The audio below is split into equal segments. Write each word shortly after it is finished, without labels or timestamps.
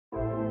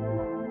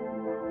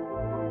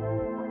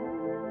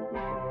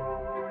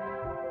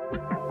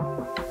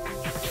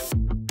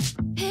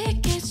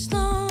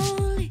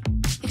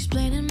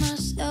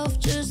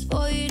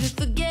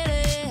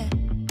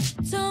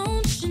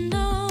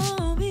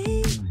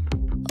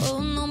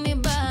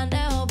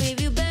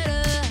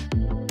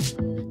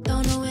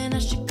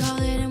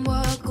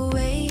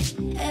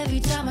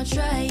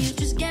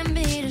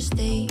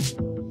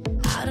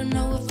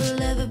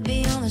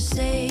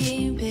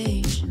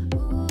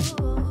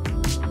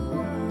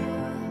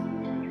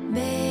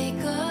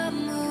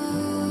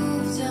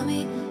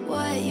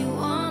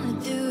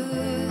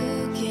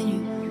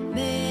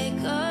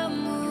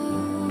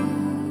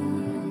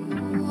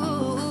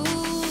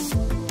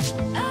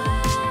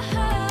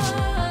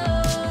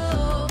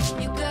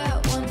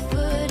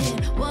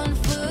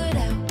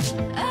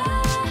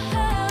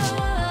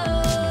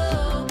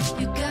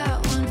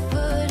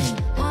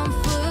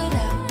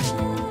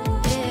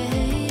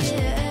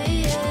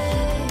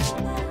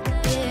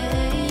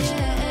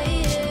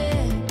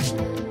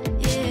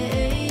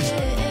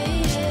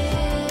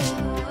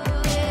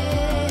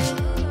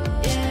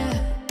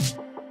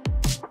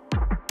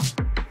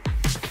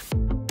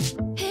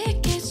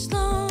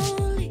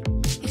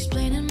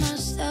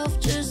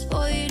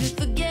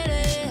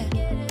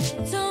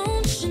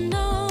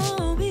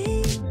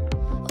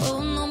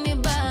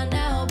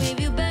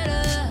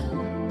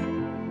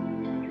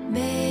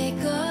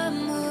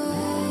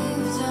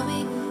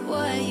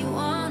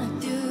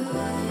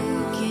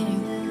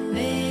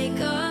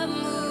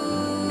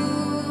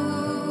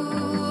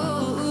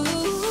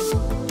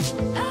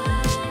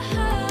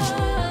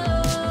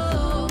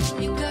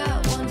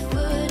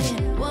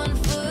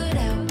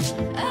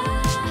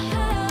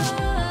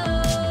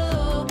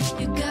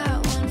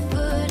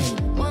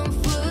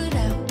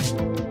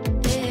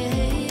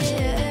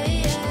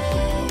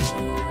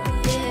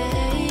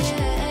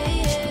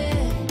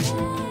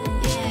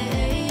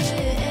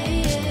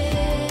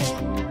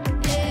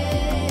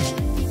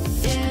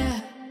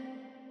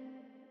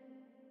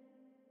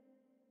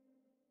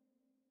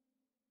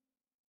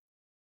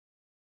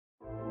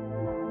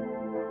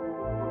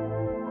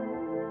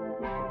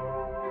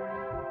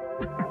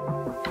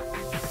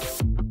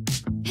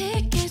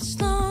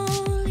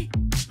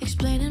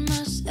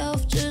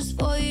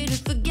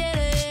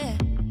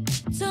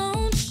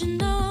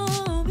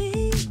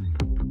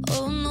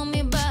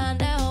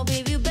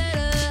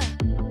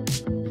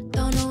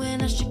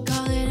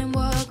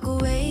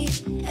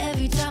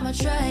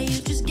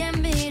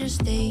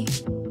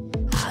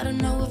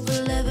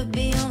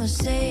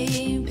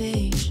same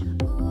page.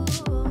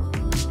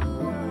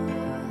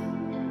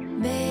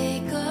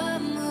 Make a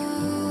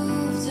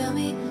move, tell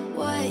me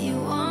what you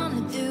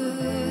wanna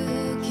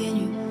do. Can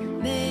you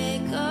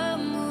make a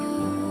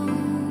move?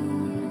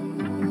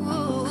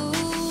 Oh,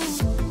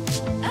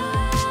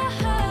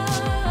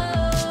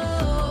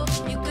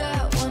 you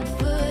got one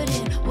foot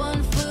in,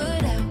 one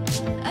foot out.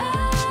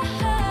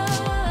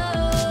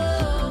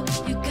 Oh,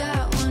 you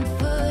got one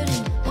foot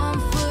in, one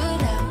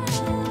foot out.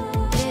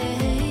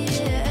 Yeah,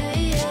 yeah,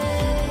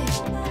 yeah.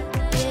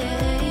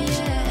 Yeah,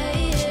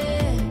 yeah,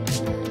 yeah.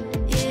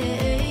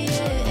 Yeah,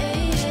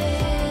 yeah,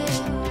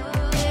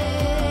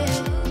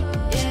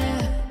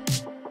 yeah.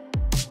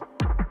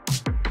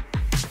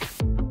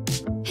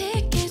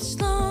 It gets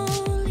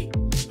lonely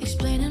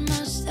explaining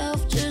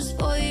myself just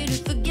for you to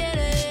forget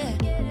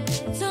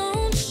it.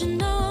 Don't you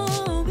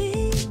know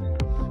me?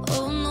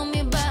 Oh, know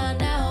me by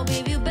now,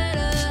 baby, you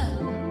better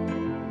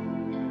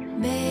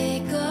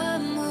make a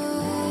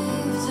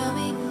move. Tell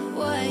me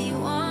what you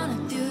wanna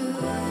do.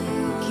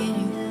 Can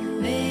you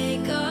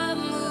make a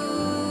move?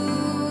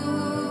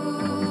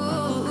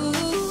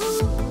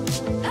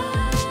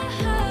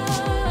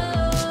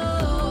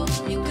 Oh,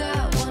 you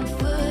got one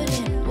foot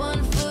in,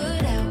 one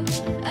foot out.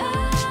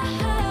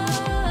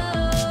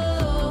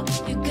 Oh,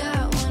 you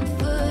got one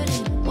foot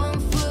in, one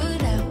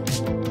foot out.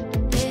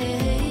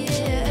 Yeah,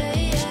 yeah,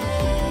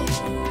 yeah.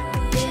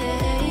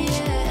 Yeah,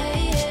 yeah,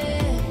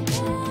 yeah.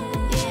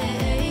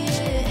 Yeah,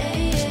 yeah,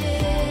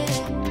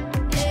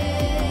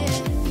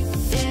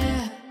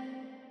 yeah.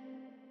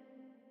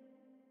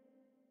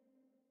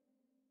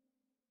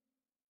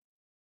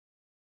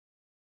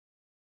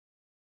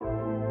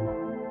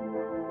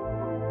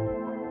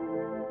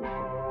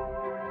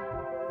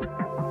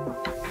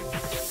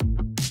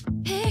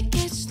 It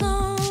gets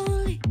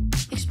lonely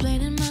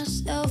explaining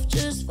myself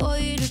just for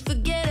you to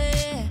forget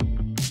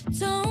it.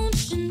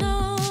 Don't you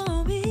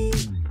know me?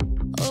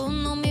 Oh,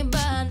 know me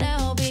by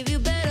now, baby, you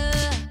better.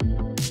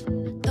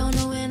 Don't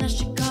know when I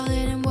should call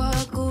it and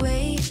walk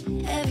away.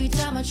 Every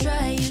time I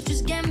try, you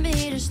just get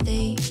me to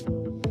stay.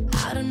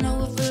 I don't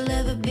know if we'll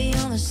ever be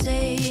on the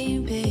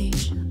same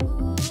page.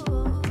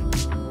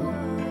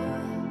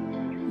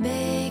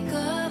 Make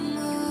a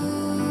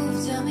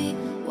move, tell me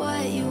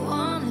what you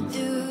wanna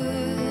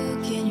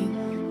do. Can you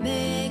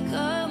make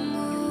a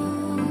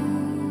move?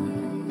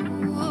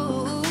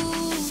 Oh,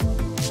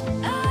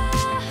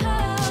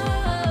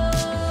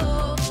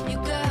 you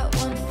got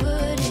one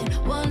foot in,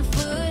 one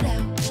foot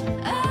out.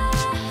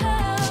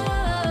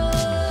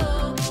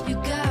 Oh, you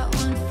got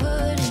one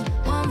foot in,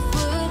 one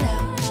foot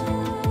out.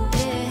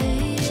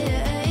 Yeah,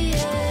 yeah,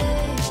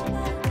 yeah.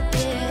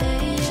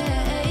 Yeah,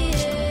 yeah,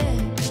 yeah.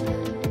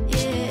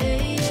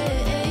 Yeah, yeah,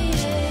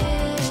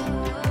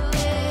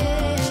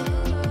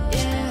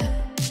 yeah.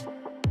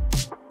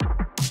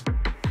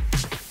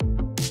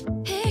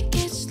 It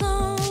gets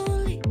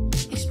lonely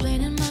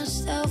explaining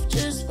myself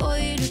just for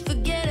you to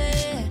forget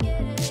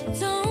it.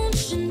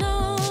 Don't you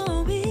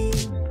know me?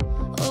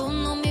 Oh,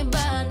 know me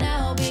by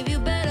now, baby, you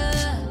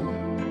better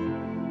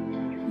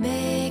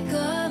make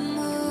a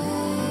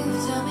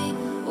move. Tell me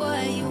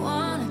what you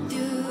wanna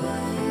do.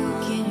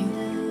 Can you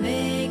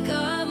make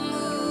a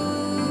move?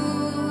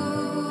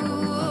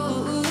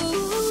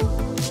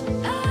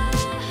 Oh,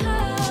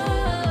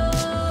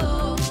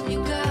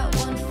 you got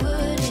one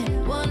foot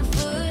in, one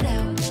foot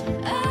out.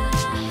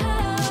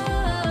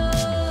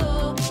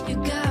 Oh, you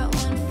got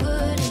one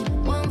foot in,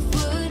 one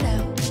foot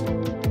out.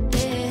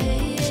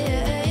 Yeah,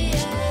 yeah,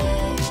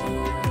 yeah.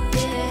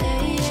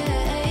 Yeah,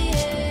 yeah,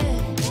 yeah.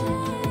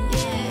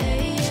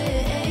 Yeah,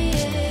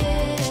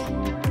 yeah,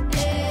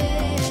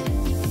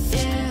 yeah.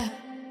 Yeah.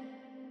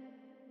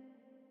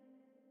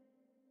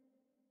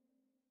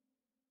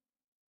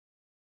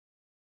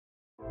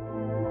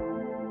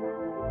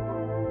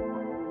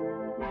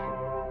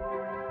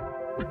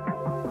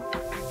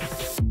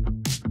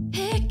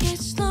 It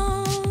gets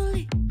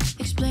lonely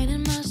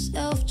explaining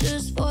myself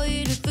just for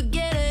you to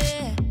forget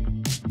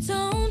it.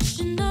 Don't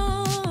you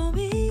know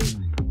me?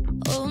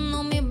 Oh,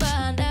 know me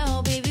by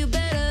now, baby, you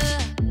better.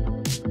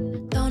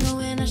 Don't know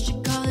when I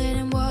should call it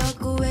and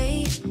walk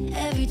away.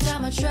 Every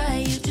time I try,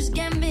 you just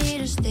get me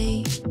to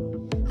stay.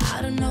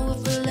 I don't know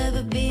if we'll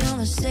ever be on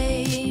the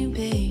same